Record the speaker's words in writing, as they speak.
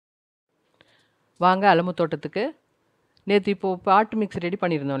வாங்க அலமு தோட்டத்துக்கு. நேற்று இப்போது பாட்டு மிக்ஸ் ரெடி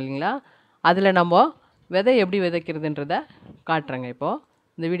பண்ணியிருந்தோம் இல்லைங்களா, அதில் நம்ம விதை எப்படி விதைக்கிறதுன்றதை காட்டுறேங்க. இப்போது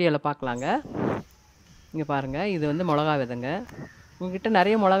இந்த வீடியோவில் பார்க்கலாங்க. இங்கே பாருங்கள், இது வந்து மிளகா விதைங்க. உங்கள்கிட்ட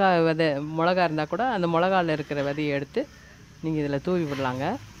நிறைய மிளகா இருந்தால் கூட அந்த மிளகாவில் இருக்கிற விதையை எடுத்து நீங்கள் இதில் தூவி விடலாங்க.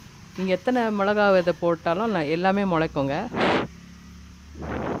 நீங்கள் எத்தனை மிளகா விதை போட்டாலும் எல்லாமே முளைக்குங்க.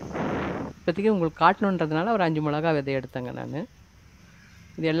 இப்போதைக்கு உங்களுக்கு காட்டணுன்றதுனால ஒரு 5 மிளகா விதை எடுத்தேங்க நான்.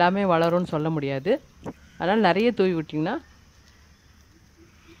 இது எல்லாமே வளரும்னு சொல்ல முடியாது, அதனால் நிறைய தூவி விட்டிங்கன்னா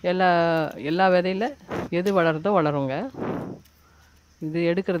எல்லா விதையில் எது வளருதோ வளருங்க. இது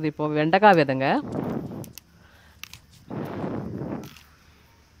எடுக்கிறது இப்போது வெண்டைக்காய் விதைங்க,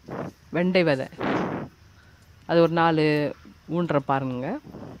 வெண்டை விதை. அது ஒரு 4 ஊன்ற பாருங்க.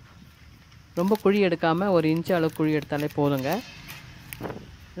 ரொம்ப குழி எடுக்காமல் 1 இன்ச்சு அளவு குழி எடுத்தாலே போதுங்க.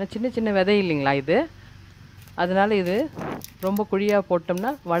 ஏன்னா சின்ன சின்ன விதை இல்லைங்களா இது, அதனால் இது ரொம்ப குழியாக போட்டோம்னா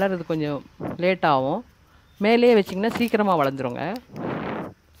வளர்கிறது கொஞ்சம் லேட் ஆகும். மேலேயே வச்சிங்கன்னா சீக்கிரமாக வளர்ந்துருங்க.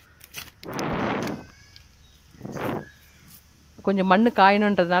 கொஞ்சம் மண்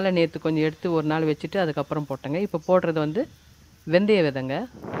காயணுன்றதுனால நேற்று கொஞ்சம் எடுத்து ஒரு நாள் வச்சுட்டு அதுக்கப்புறம் போட்டேங்க. இப்போ போடுறது வந்து வெந்தய விதைங்க.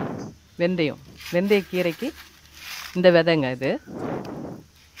 வெந்தய கீரைக்கு இந்த விதைங்க. இது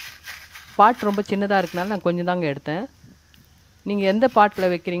பாட் ரொம்ப சின்னதாக இருக்கனால நான் கொஞ்சம் தாங்க எடுத்தேன். நீங்கள் எந்த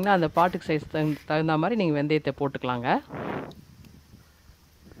பாட்டில் வைக்கிறீங்களோ அந்த பாட்டுக்கு சைஸ் தகுந்த மாதிரி நீங்கள் வெந்தயத்தை போட்டுக்கலாங்க.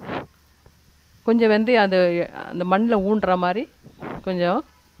 கொஞ்சம் வெந்தயம் அந்த மண்ணில் ஊன்ற மாதிரி கொஞ்சம்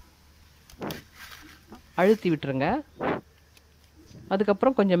அழுத்தி விட்டுருங்க.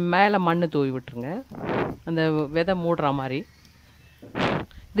 அதுக்கப்புறம் கொஞ்சம் மேலே மண் தூவி விட்டுருங்க, அந்த விதை மூடுற மாதிரி.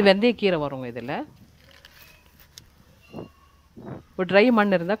 இது வெந்தயக்கீரை வருங்க. இதில் ஒரு ட்ரை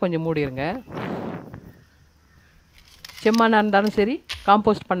மண் இருந்தால் கொஞ்சம் மூடிடுங்க. செம்மண்ணாக இருந்தாலும் சரி,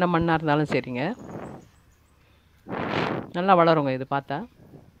 காம்போஸ்ட் பண்ண மண்ணாக இருந்தாலும் சரிங்க, நல்லா வளருங்க இது பார்த்தா.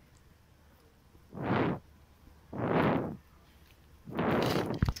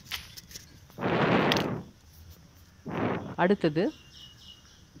 அடுத்தது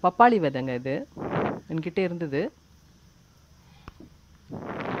பப்பாளி விதைங்க. இது என்கிட்ட இருந்தது.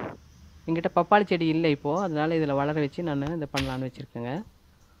 என்கிட்ட பப்பாளி செடி இல்லை இப்போது, அதனால் இதில் வளர வச்சு நான் இதை பண்ணலான்னு வச்சுருக்கேங்க.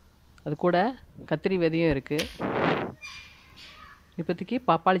 அது கூட கத்திரி விதையும் இருக்குது. இப்போதைக்கு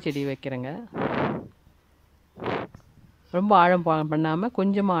பப்பாளி செடி வைக்கிறேங்க. ரொம்ப ஆழம் பண்ணாமல்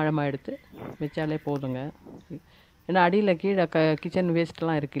கொஞ்சமாக ஆழமாக எடுத்து வச்சாலே போதுங்க. ஏன்னா அடியில் கீழே கிச்சன்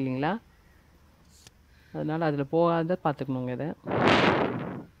வேஸ்ட்லாம் இருக்குது இல்லைங்களா, அதனால் அதில் போகாத பார்த்துக்கணுங்க. இதை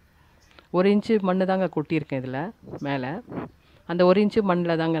 1 இன்ச்சு மண் தாங்க கொட்டியிருக்கேன் இதில் மேலே. அந்த 1 இன்ச்சு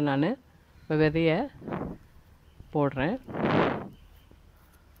மண்ணில் தாங்க நான் இப்போ விதையை போடுறேன்.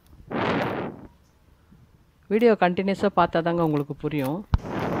 வீடியோ கண்டினியூஸாக பார்த்தா தாங்க உங்களுக்கு புரியும்.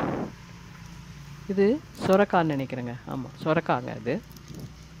 இது சொரக்கான்னு நினைக்கிறேங்க. ஆமாம், சொரக்காங்க. இது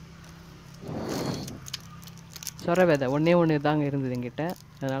சொர விதை ஒன்று தாங்க இருந்தது எங்கிட்ட,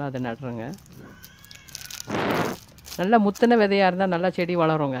 அதனால் அதை நடுறேங்க. நல்லா முத்தின விதையாக இருந்தால் நல்லா செடி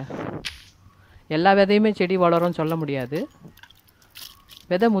வளருங்க. எல்லா விதையுமே செடி வளரும்னு சொல்ல முடியாது.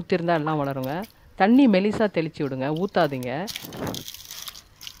 விதை முத்திருந்தால் எல்லாம் வளருங்க. தண்ணி மெலிசாக தெளித்து விடுங்க, ஊற்றாதீங்க.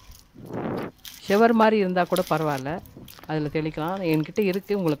 ஷவர் மாதிரி இருந்தால் கூட பரவாயில்ல, அதில் தெளிக்கலாம். என்கிட்ட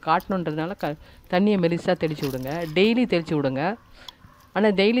இருக்குது, உங்களுக்கு காட்டணுன்றதுனால தண்ணியை மெலிசாக தெளித்து விடுங்க. டெய்லி தெளித்து விடுங்க.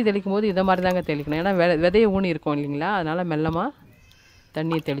 ஆனால் டெய்லி தெளிக்கும் போது இதை மாதிரி தாங்க தெளிக்கணும். ஏன்னா விதையை ஊனி இருக்கும் இல்லைங்களா, அதனால் மெல்லமாக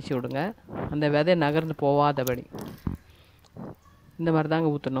தண்ணியை தெளித்து விடுங்க, அந்த விதை நகர்ந்து போகாதபடி. இந்த மாதிரி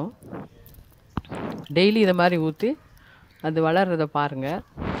தாங்க ஊற்றணும். டெய்லி இதை மாதிரி ஊற்றி அது வளர்கிறத பாருங்கள்.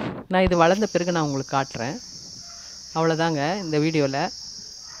 நான் இது வளர்ந்த பிறகு நான் உங்களுக்கு காட்டுறேன். அவ்வளோதாங்க இந்த வீடியோவில்.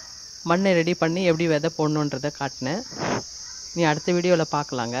 மண்ணை ரெடி பண்ணி எப்படி விதை போடணுன்றதை காட்டினேன். நீ அடுத்த வீடியோவில்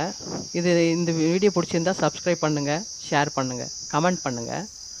பார்க்கலாங்க. இந்த வீடியோ பிடிச்சிருந்தால் சப்ஸ்கிரைப் பண்ணுங்கள், ஷேர் பண்ணுங்கள், கமெண்ட் பண்ணுங்கள்.